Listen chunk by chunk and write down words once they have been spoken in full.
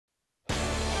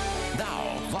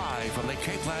Live from the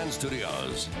Cakeland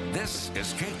studios, this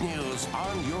is Cake News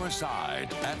on your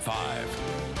side at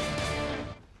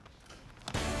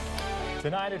 5.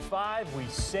 Tonight at 5, we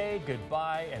say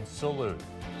goodbye and salute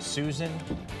Susan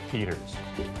Peters.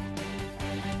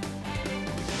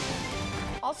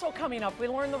 Also coming up, we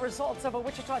learn the results of a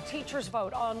Wichita teachers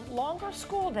vote on longer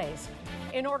school days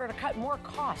in order to cut more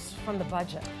costs from the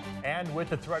budget. And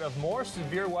with the threat of more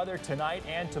severe weather tonight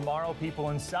and tomorrow, people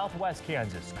in southwest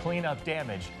Kansas clean up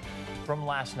damage from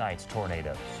last night's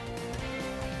tornadoes.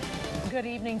 Good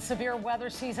evening. Severe weather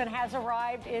season has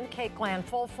arrived in Cakeland,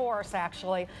 full force,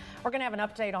 actually. We're going to have an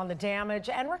update on the damage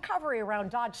and recovery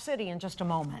around Dodge City in just a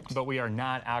moment. But we are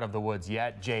not out of the woods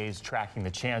yet. Jay's tracking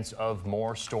the chance of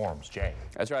more storms. Jay.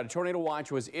 That's right. A tornado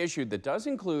watch was issued that does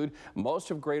include most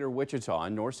of greater Wichita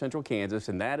and north central Kansas,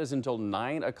 and that is until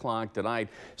 9 o'clock tonight.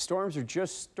 Storms are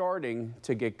just starting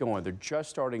to get going. They're just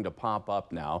starting to pop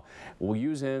up now.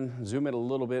 We'll zoom in a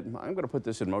little bit. I'm going to put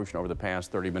this in motion over the past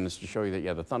 30 minutes to show you that,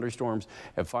 yeah, the thunderstorms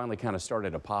have finally kind of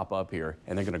started to pop up here,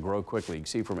 and they're going to grow quickly. You can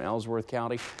see from Ellsworth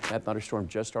County, that thunderstorm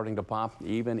just starting to pop.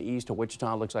 Even east of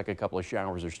Wichita, looks like a couple of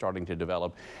showers are starting to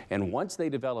develop. And once they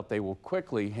develop, they will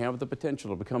quickly have the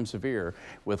potential to become severe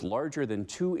with larger than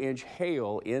 2-inch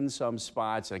hail in some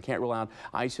spots. And I can't rule out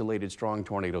isolated strong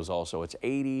tornadoes also. It's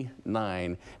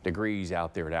 89 degrees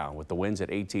out there now with the winds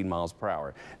at 18 miles per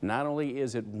hour. Not only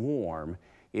is it warm,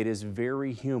 it is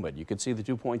very humid. You can see the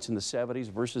 2 points in the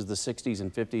 70s versus the 60s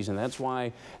and 50s, and that's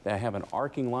why they have an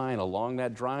arcing line along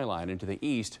that dry line into the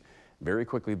east. Very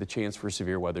quickly, the chance for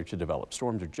severe weather to develop.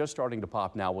 Storms are just starting to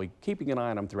pop now. We're keeping an eye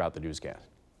on them throughout the newscast.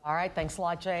 All right, thanks a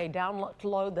lot, Jay.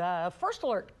 Download the First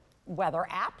Alert weather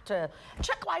app to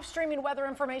check live streaming weather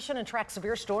information and track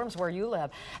severe storms where you live.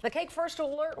 The KAKE First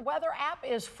Alert weather app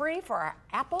is free for our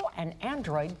Apple and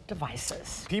Android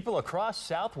devices. People across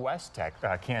southwest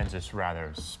Kansas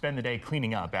spend the day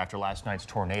cleaning up after last night's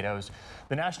tornadoes.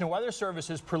 The National Weather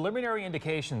Service's preliminary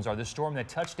indications are the storm that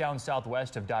touched down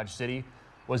southwest of Dodge City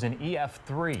was an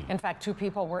EF3. In fact, 2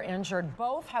 people were injured.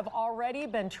 Both have already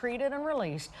been treated and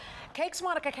released. KAKE's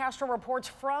Monica Castro reports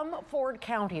from Ford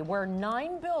County, where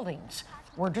 9 buildings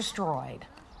were destroyed.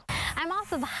 I'm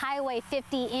off of Highway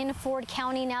 50 in Ford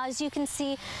County now. As you can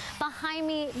see behind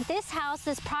me, this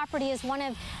property is one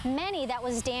of many that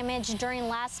was damaged during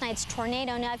last night's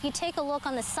tornado. Now, if you take a look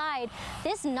on the side,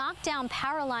 this knockdown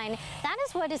power line, that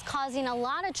is what is causing a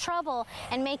lot of trouble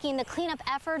and making the cleanup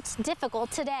efforts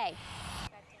difficult today.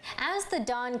 As the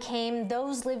dawn came,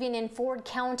 those living in Ford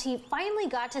County finally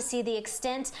got to see the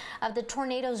extent of the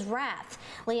tornado's wrath.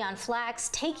 Leon Flax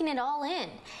taking it all in.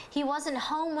 He wasn't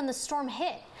home when the storm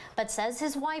hit, but says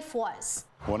his wife was.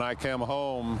 When I came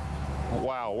home,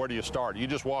 wow, where do you start? You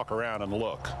just walk around and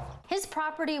look. His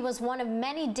property was one of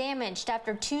many damaged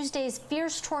after Tuesday's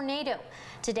fierce tornado.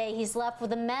 Today, he's left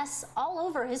with a mess all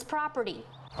over his property.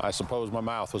 I suppose my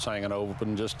mouth was hanging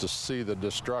open just to see the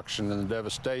destruction and the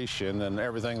devastation, and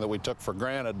everything that we took for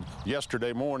granted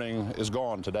yesterday morning is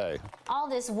gone today. All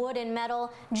this wood and metal,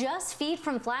 just feet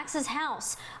from Flax's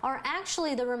house, are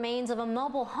actually the remains of a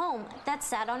mobile home that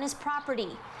sat on his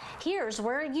property. Here's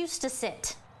where it used to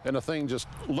sit. And the thing just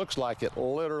looks like it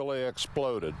literally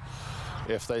exploded.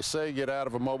 If they say get out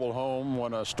of a mobile home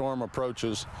when a storm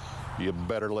approaches, you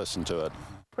better listen to it.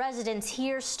 Residents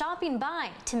here stopping by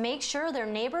to make sure their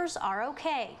neighbors are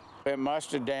okay. It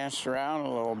must have danced around a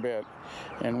little bit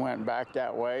and went back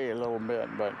that way a little bit,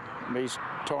 but these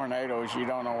tornadoes, you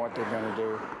don't know what they're going to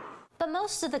do. But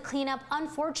most of the cleanup,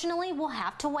 unfortunately, will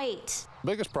have to wait.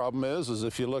 Biggest problem is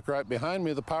if you look right behind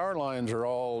me, the power lines are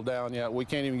all down yet. We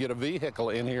can't even get a vehicle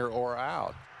in here or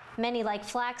out. Many like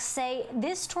Flax say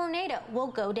this tornado will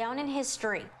go down in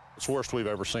history. It's the worst we've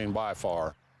ever seen by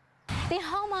far. The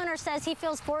homeowner says he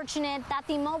feels fortunate that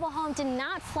the mobile home did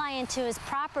not fly into his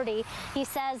property. He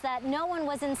says that no one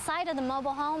was inside of the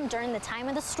mobile home during the time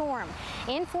of the storm.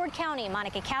 In Ford County,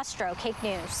 Monica Castro, KAKE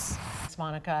News. Thanks,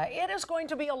 Monica. It is going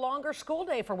to be a longer school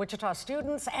day for Wichita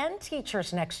students and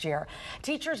teachers next year.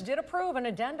 Teachers did approve an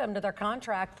addendum to their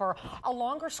contract for a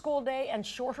longer school day and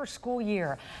shorter school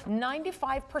year.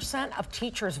 95% of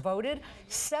teachers voted,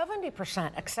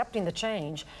 70% accepting the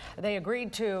change. They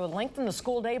agreed to lengthen the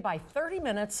school day by 30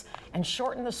 minutes and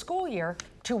shorten the school year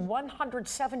to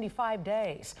 175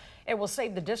 days. It will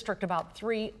save the district about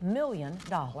 $3 million.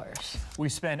 We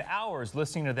spend hours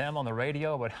listening to them on the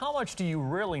radio, but how much do you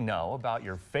really know about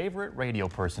your favorite radio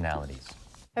personalities?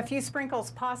 A few sprinkles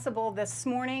possible this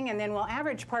morning, and then we'll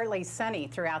average partly sunny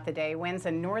throughout the day. Winds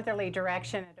in northerly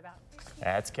direction at about...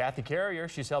 That's Kathy Carrier.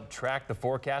 She's helped track the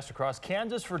forecast across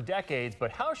Kansas for decades,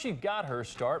 but how she got her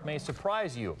start may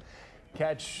surprise you.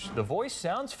 Catch, the voice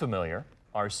sounds familiar.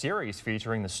 our series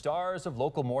featuring the stars of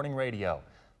local morning radio.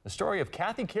 The story of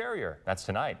Kathy Carrier, that's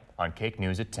tonight on KAKE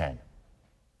News at 10.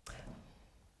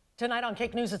 Tonight on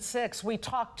KAKE News at 6, we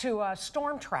talk to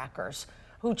storm trackers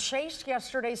who chased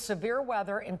yesterday's severe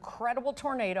weather, incredible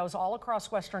tornadoes all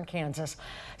across western Kansas,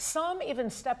 some even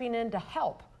stepping in to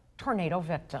help tornado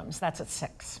victims. That's at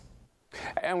 6.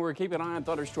 And we're keeping an eye on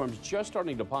thunderstorms just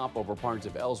starting to pop over parts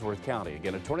of Ellsworth County.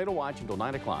 Again, a tornado watch until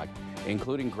 9 o'clock,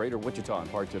 including greater Wichita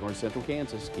and parts of north central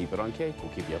Kansas. Keep it on KAKE.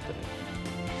 We'll keep you up to date.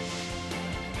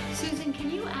 Susan, can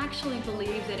you actually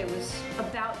believe that it was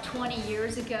about 20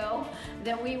 years ago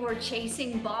that we were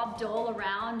chasing Bob Dole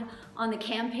around on the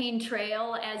campaign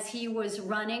trail as he was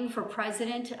running for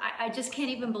president? I just can't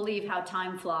even believe how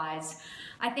time flies.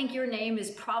 I think your name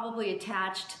is probably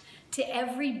attached to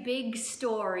every big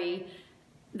story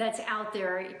that's out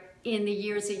there in the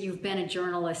years that you've been a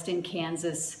journalist in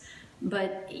Kansas.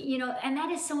 But, you know, and that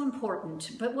is so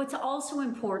important. But what's also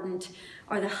important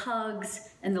are the hugs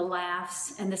and the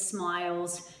laughs and the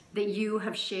smiles that you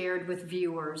have shared with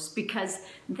viewers, because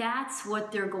that's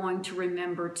what they're going to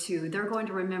remember too. They're going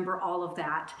to remember all of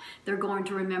that. They're going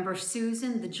to remember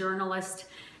Susan, the journalist,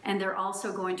 and they're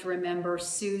also going to remember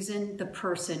Susan, the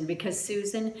person, because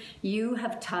Susan, you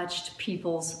have touched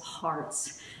people's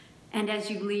hearts. And as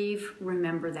you leave,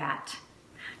 remember that.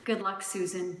 Good luck,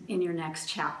 Susan, in your next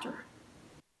chapter.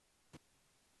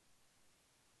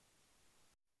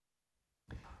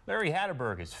 Larry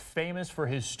Hatteberg is famous for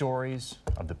his stories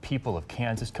of the people of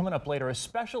Kansas. Coming up later, a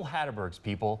special Hatteberg's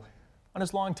people on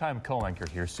his longtime co-anchor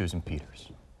here, Susan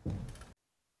Peters.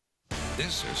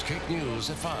 This is KAKE News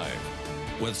at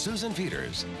 5 with Susan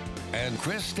Peters and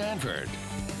Chris Stanford.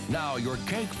 Now your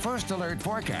KAKE First Alert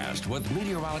forecast with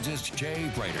meteorologist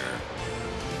Jay Brader.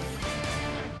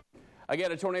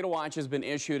 Again, a tornado watch has been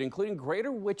issued, including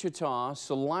greater Wichita,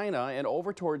 Salina, and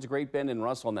over towards Great Bend and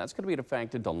Russell, and that's going to be in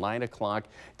effect until 9 o'clock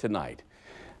tonight.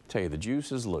 Tell you, the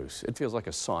juice is loose. It feels like a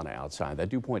sauna outside. That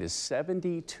dew point is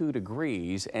 72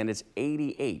 degrees, and it's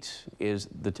 88 is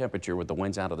the temperature with the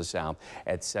winds out of the south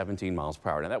at 17 miles per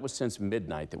hour. Now, that was since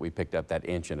midnight that we picked up that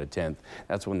inch and a tenth.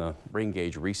 That's when the rain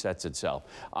gauge resets itself.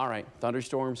 All right,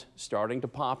 thunderstorms starting to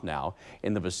pop now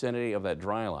in the vicinity of that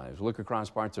dry line. Look across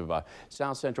parts of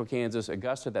south central Kansas,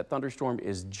 Augusta. That thunderstorm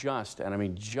is just, and I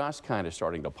mean just kind of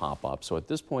starting to pop up. So at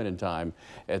this point in time,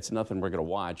 it's nothing we're going to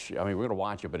watch. I mean, we're going to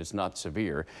watch it, but it's not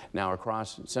severe. Now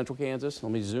across central Kansas,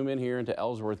 let me zoom in here into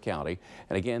Ellsworth County.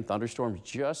 And again, thunderstorms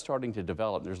just starting to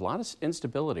develop. There's a lot of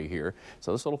instability here.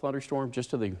 So this little thunderstorm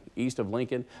just to the east of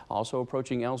Lincoln, also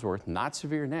approaching Ellsworth, not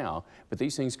severe now, but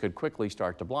these things could quickly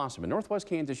start to blossom. In northwest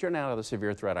Kansas, you're not out of the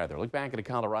severe threat either. Look back into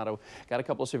Colorado, got a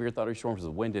couple of severe thunderstorms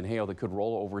with wind and hail that could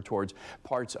roll over towards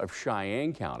parts of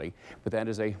Cheyenne County, but that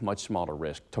is a much smaller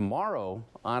risk. Tomorrow,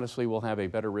 honestly, we'll have a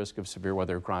better risk of severe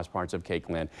weather across parts of KAKE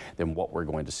land than what we're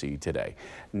going to see today.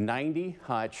 90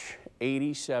 Hutch,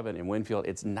 87 in Winfield.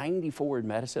 It's 94 in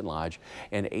Medicine Lodge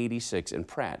and 86 in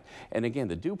Pratt. And again,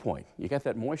 the dew point, you got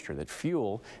that moisture, that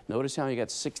fuel. Notice how you got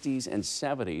 60s and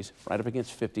 70s right up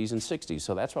against 50s and 60s.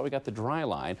 So that's why we got the dry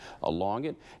line along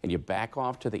it, and you back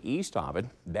off to the east of it.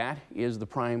 That is the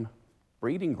prime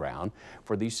breeding ground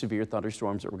for these severe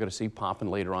thunderstorms that we're going to see popping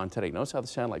later on today. Notice how the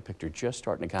satellite picture just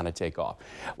starting to kind of take off.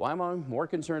 Why am I more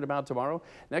concerned about tomorrow?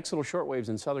 Next little shortwaves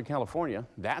in Southern California,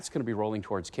 that's going to be rolling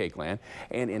towards KAKE land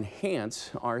and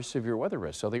enhance our severe weather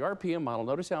risk. So the RPM model,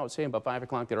 notice how it's saying about 5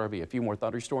 o'clock that there'll be a few more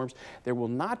thunderstorms. There will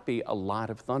not be a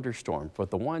lot of thunderstorms, but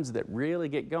the ones that really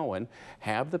get going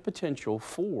have the potential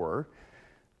for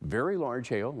very large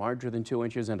hail, larger than 2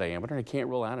 inches in diameter, and I can't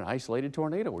rule out an isolated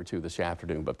tornado or two this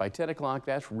afternoon. But by 10 o'clock,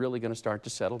 that's really going to start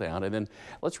to settle down. And then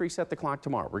let's reset the clock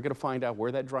tomorrow. We're going to find out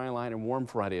where that dry line and warm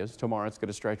front is. Tomorrow, it's going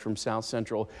to stretch from south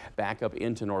central back up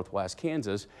into northwest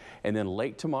Kansas. And then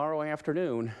late tomorrow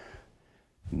afternoon,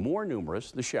 more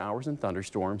numerous, the showers and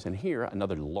thunderstorms, and here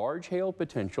another large hail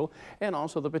potential and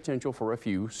also the potential for a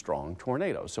few strong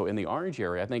tornadoes. So in the orange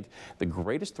area, I think the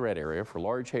greatest threat area for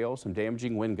large hail, some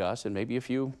damaging wind gusts, and maybe a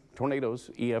few tornadoes,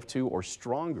 EF2 or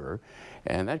stronger,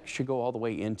 and that should go all the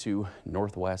way into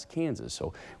northwest Kansas.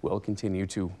 So we'll continue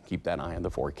to keep that eye on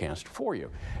the forecast for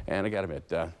you. And I got to admit,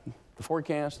 the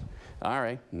forecast, all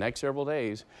right, next several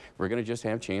days, we're going to just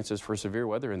have chances for severe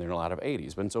weather, and there are a lot of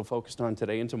 80s. Been so focused on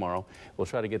today and tomorrow, we'll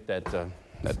try to get that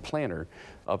planner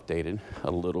updated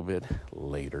a little bit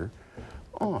later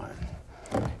on.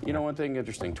 You know, one thing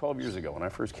interesting, 12 years ago when I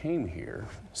first came here,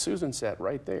 Susan sat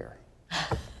right there.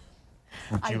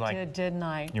 I did, didn't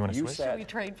I? You want to switch? Should we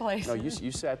trade places? No,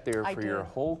 you sat there for your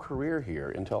whole career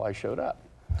here until I showed up.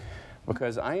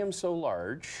 Because I am so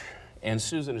large, and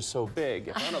Susan is so big,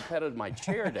 if I don't petted my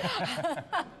chair down,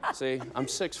 see, I'm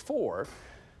 6'4",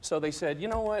 So they said, you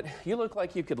know what, you look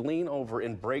like you could lean over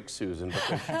and break Susan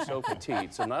because you're so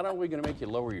petite. So not only are we going to make you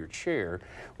lower your chair,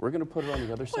 we're going to put it on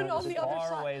the other side. On the other far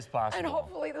side. away as possible. And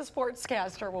hopefully the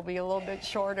sportscaster will be a little bit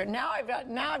shorter. Now I've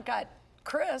got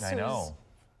Chris, who's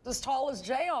as tall as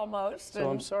Jay almost. So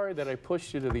I'm sorry that I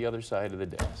pushed you to the other side of the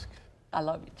desk. I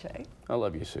love you, Jay. I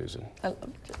love you, Susan. I love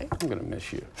you, Jay. I'm going to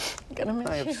miss you. I'm going to miss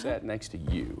you. I have sat next to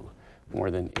you more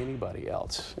than anybody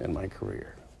else in my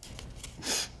career.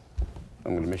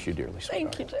 I'm going to miss you dearly,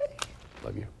 sweetheart. Thank you, Jay.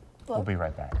 Love you. We'll be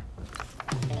right back.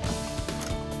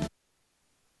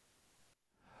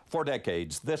 For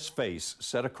decades, this face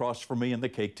sat across from me in the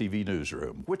KAKE TV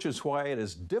newsroom, which is why it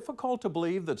is difficult to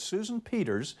believe that Susan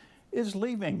Peters is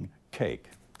leaving KAKE.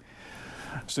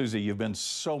 Susie, you've been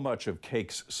so much of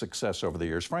KAKE's success over the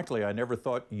years. Frankly, I never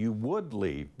thought you would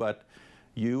leave, but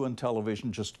you and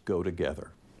television just go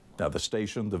together. Now, the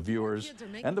station, the viewers,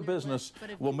 and the business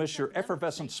will miss your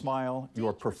effervescent smile,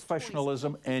 your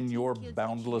professionalism, and your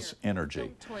boundless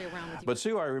energy. But,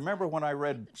 Sue, I remember when I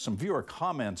read some viewer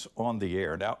comments on the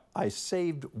air. Now, I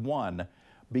saved one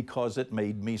because it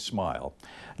made me smile.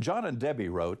 John and Debbie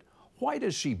wrote, "Why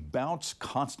does she bounce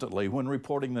constantly when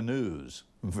reporting the news?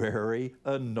 Very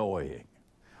annoying."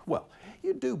 Well,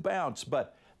 you do bounce,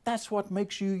 but that's what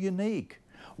makes you unique.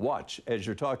 Watch as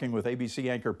you're talking with ABC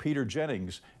anchor Peter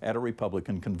Jennings at a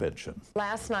Republican convention.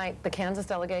 Last night, the Kansas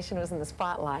delegation was in the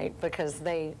spotlight because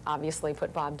they obviously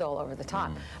put Bob Dole over the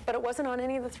top. But it wasn't on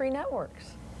any of the 3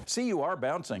 networks. See, you are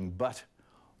bouncing, but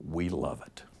we love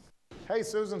it. Hey,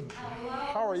 Susan.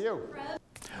 How are you?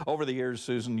 Over the years,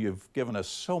 Susan, you've given us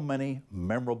so many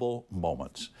memorable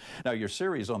moments. Now, your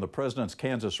series on the president's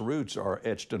Kansas roots are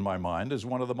etched in my mind as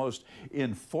one of the most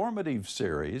informative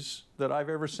series that I've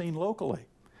ever seen locally.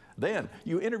 Then,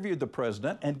 you interviewed the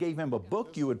president and gave him a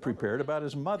book you had prepared about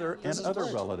his mother and other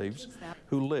relatives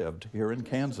who lived here in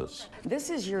Kansas. This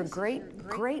is your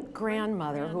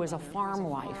great-great-grandmother who is a farm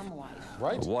wife.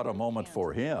 Right. What a moment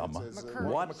for him.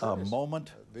 What a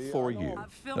moment for you.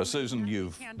 Now, Susan,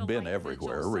 you've been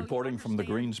everywhere, reporting from the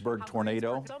Greensburg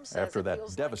tornado after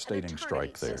that devastating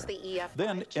strike there.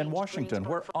 Then in Washington,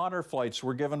 where honor flights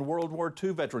were given World War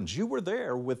II veterans, you were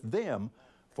there with them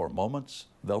for moments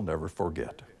they'll never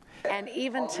forget. And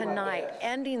even tonight,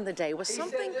 ending the day was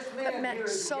something that meant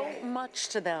so much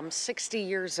to them 60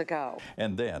 years ago.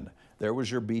 And then there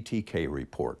was your BTK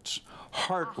reports,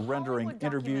 heart-rendering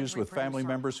interviews with family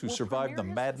members who survived the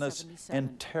madness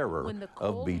and terror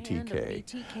of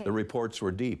BTK. The reports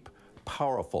were deep,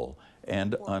 powerful,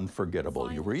 and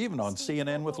unforgettable. You were even on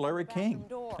CNN with Larry King.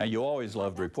 And you always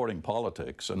loved reporting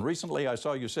politics. And recently I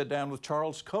saw you sit down with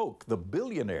Charles Koch, the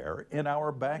billionaire in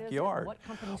our backyard.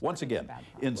 Once again,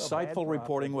 insightful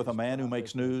reporting with a man who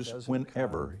makes news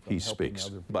whenever he speaks.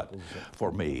 But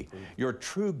for me, your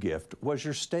true gift was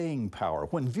your staying power.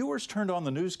 When viewers turned on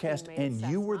the newscast and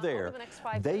you were there,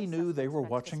 they knew they were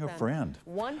watching a friend.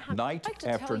 Night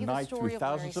after night through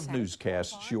thousands of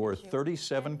newscasts, your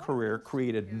 37 career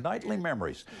created nightly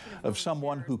memories of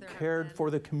someone who cared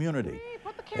for the community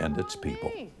and its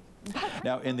people.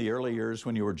 Now, in the early years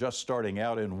when you were just starting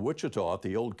out in Wichita at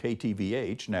the old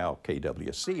KTVH, now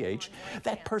KWCH,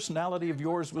 that personality of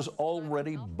yours was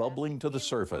already bubbling to the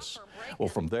surface. Well,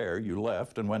 from there, you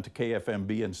left and went to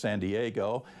KFMB in San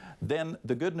Diego. Then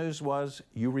the good news was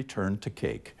you returned to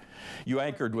KAKE. You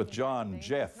anchored with John,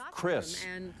 Jeff, Chris,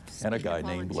 and a guy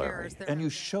named Larry. And you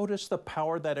showed us the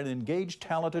power that an engaged,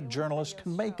 talented journalist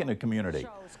can make in a community.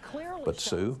 But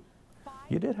Sue,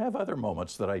 you did have other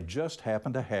moments that I just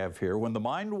happen to have here when the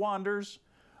mind wanders,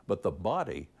 but the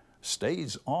body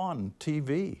stays on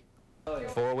TV.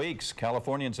 4 weeks,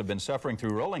 Californians have been suffering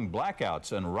through rolling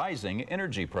blackouts and rising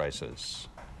energy prices.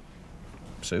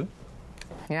 Sue?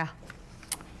 Yeah.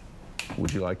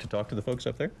 Would you like to talk to the folks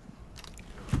up there?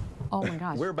 Oh my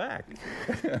gosh. We're back.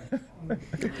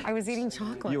 I was eating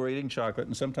chocolate. You were eating chocolate,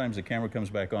 and sometimes the camera comes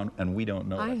back on and we don't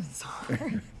know I'm it.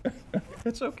 sorry.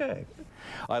 It's okay.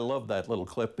 I love that little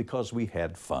clip because we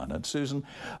had fun. And Susan,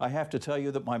 I have to tell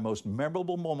you that my most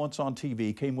memorable moments on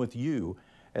TV came with you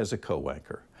as a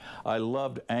co-anchor. I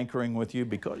loved anchoring with you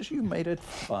because you made it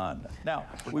fun. Now,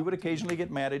 we would occasionally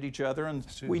get mad at each other and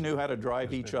we knew how to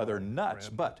drive each other nuts,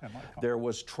 but there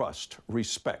was trust,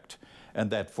 respect, and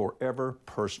that forever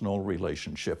personal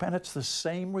relationship. And it's the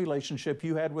same relationship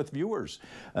you had with viewers.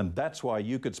 And that's why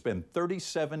you could spend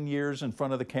 37 years in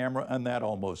front of the camera, and that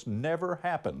almost never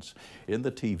happens in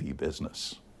the TV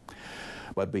business.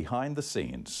 But behind the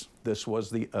scenes, this was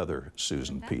the other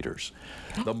Susan Peters,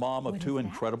 the mom of two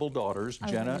incredible daughters,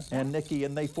 Jenna and Nikki,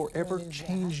 and they forever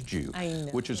changed you,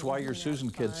 which is why your Susan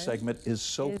Kids segment is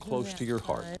so close to your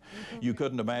heart. You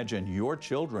couldn't imagine your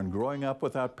children growing up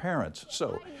without parents,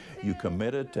 so you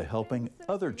committed to helping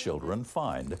other children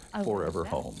find forever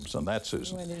homes. And that,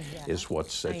 Susan, is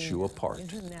what sets you apart.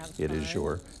 It is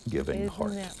your giving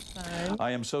heart.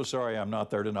 I am so sorry I'm not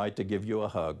there tonight to give you a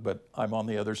hug, but I'm on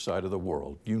the other side of the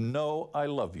world. You know I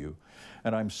love you,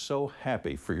 and I'm so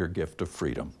happy for your gift of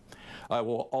freedom. I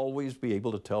will always be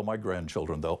able to tell my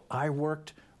grandchildren, though, I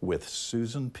worked with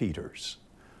Susan Peters,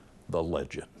 the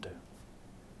legend.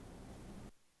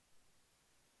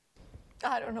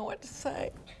 I don't know what to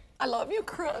say. I love you,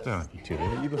 Chris. Oh, you too.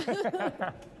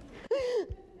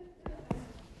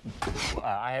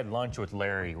 I had lunch with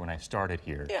Larry when I started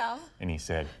here. Yeah. And he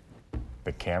said,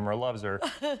 the camera loves her.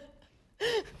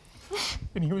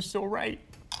 And he was so right.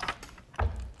 Be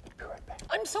right back.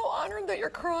 I'm so honored that you're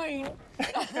crying.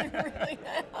 I really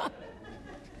am.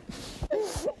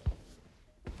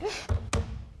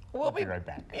 We'll be right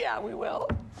back. Yeah, we will,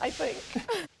 I think.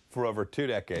 For over 2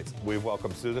 decades, we've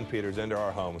welcomed Susan Peters into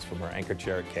our homes from her anchor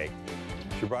chair at KAKE.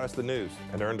 She brought us the news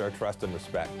and earned our trust and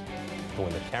respect. And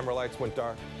when the camera lights went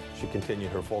dark, she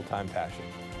continued her full-time passion,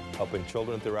 helping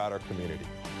children throughout our community.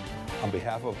 On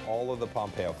behalf of all of the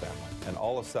Pompeo family and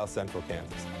all of South Central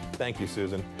Kansas, thank you,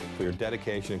 Susan, for your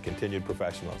dedication and continued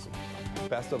professionalism.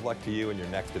 Best of luck to you in your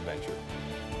next adventure.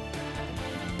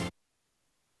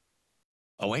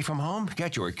 Away from home?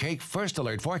 Get your KAKE First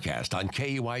Alert forecast on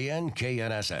KUIN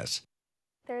KNSS.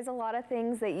 There's a lot of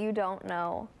things that you don't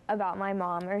know about my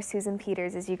mom, or Susan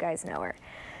Peters as you guys know her.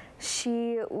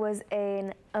 She was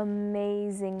an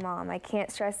amazing mom. I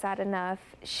can't stress that enough.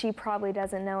 She probably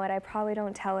doesn't know it. I probably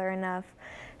don't tell her enough.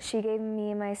 She gave me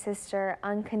and my sister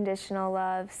unconditional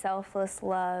love, selfless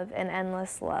love, and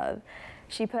endless love.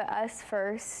 She put us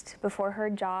first before her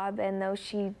job, and though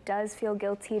she does feel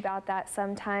guilty about that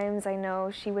sometimes, I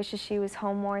know she wishes she was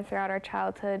home more throughout our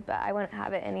childhood, but I wouldn't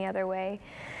have it any other way.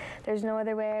 There's no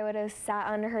other way I would have sat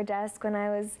under her desk when I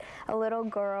was a little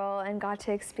girl and got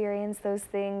to experience those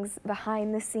things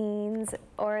behind the scenes,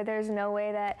 or there's no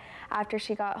way that after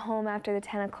she got home after the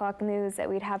 10 o'clock news that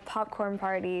we'd have popcorn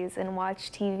parties and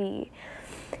watch TV.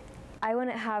 I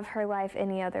wouldn't have her life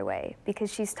any other way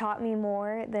because she's taught me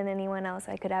more than anyone else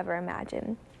I could ever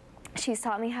imagine. She's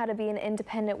taught me how to be an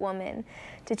independent woman,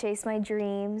 to chase my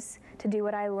dreams, to do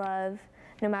what I love,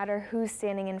 no matter who's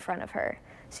standing in front of her.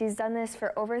 She's done this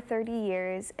for over 30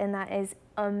 years, and that is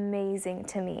amazing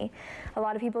to me. A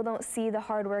lot of people don't see the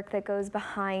hard work that goes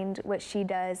behind what she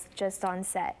does just on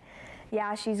set.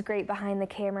 Yeah, she's great behind the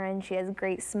camera and she has a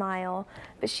great smile,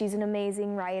 but she's an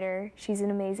amazing writer, she's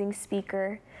an amazing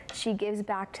speaker, she gives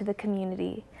back to the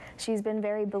community. She's been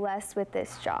very blessed with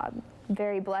this job,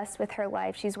 very blessed with her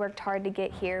life. She's worked hard to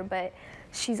get here, but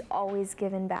she's always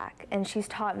given back, and she's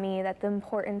taught me that the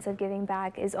importance of giving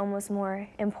back is almost more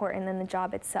important than the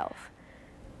job itself.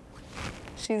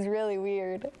 She's really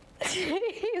weird.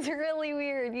 She's really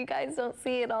weird. You guys don't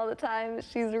see it all the time.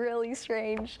 She's really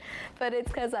strange, but it's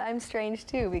because I'm strange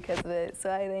too because of it,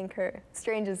 so I think her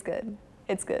strange is good.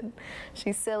 It's good.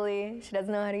 She's silly. She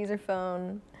doesn't know how to use her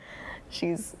phone.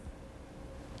 She's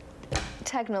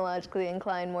technologically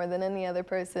inclined more than any other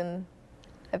person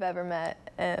I've ever met,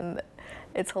 and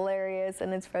it's hilarious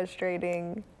and it's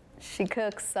frustrating. She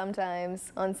cooks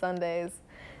sometimes on Sundays.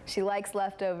 She likes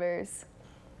leftovers.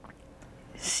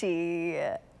 She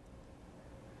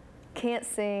can't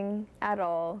sing at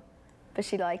all, but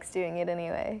she likes doing it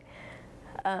anyway.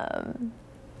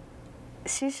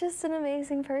 She's just an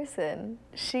amazing person.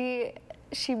 She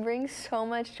brings so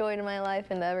much joy to my life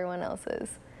and to everyone else's.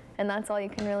 And that's all you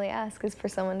can really ask, is for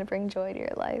someone to bring joy to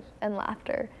your life and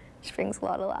laughter. She brings a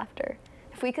lot of laughter.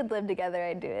 If we could live together,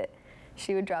 I'd do it.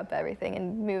 She would drop everything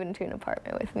and move into an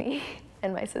apartment with me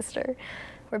and my sister.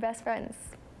 We're best friends.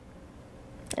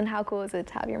 And how cool is it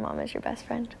to have your mom as your best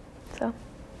friend? So,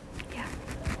 yeah.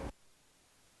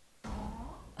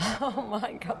 Oh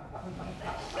my God.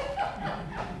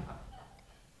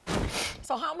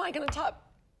 So how am I going to top?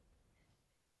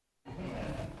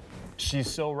 She's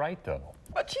so right, though.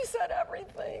 But she said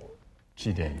everything.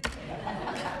 She did.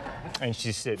 And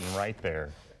she's sitting right there.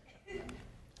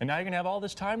 And now you're going to have all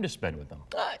this time to spend with them.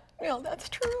 That's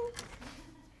true.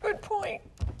 Good point.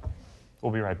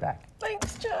 We'll be right back.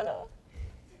 Thanks, Jenna.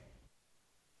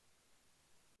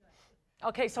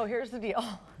 Okay, so here's the deal.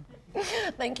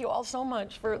 Thank you all so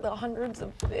much for the hundreds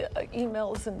of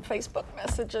emails and Facebook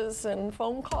messages and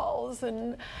phone calls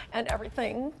and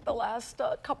everything the last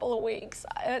couple of weeks.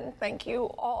 And thank you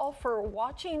all for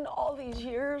watching all these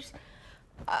years.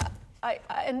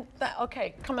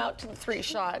 Okay, come out to the 3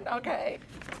 shot. Okay.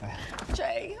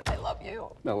 Jay, I love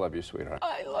you. I love you, sweetheart.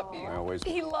 I love you. I always.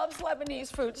 He loves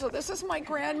Lebanese food, so this is my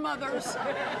grandmother's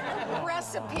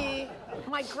recipe.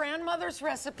 My grandmother's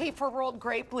recipe for rolled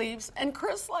grape leaves, and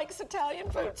Chris likes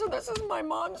Italian food, so this is my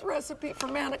mom's recipe for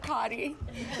manicotti.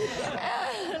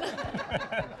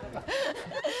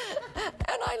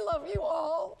 And I love you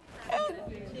all.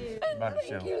 And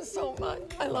thank you so much.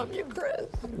 I love you, Chris.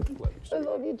 I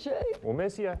love you, Jay. We'll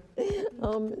miss you.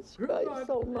 I'll miss you guys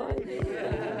so much.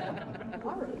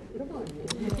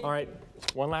 All right,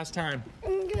 one last time.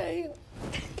 Okay.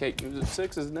 Kate,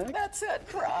 6 is next. That's it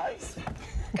for us.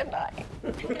 Good night.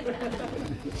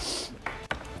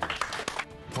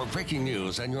 For breaking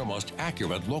news and your most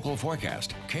accurate local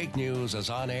forecast, KAKE News is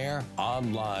on air,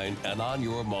 online, and on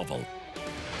your mobile.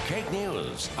 KAKE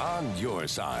News on your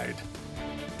side.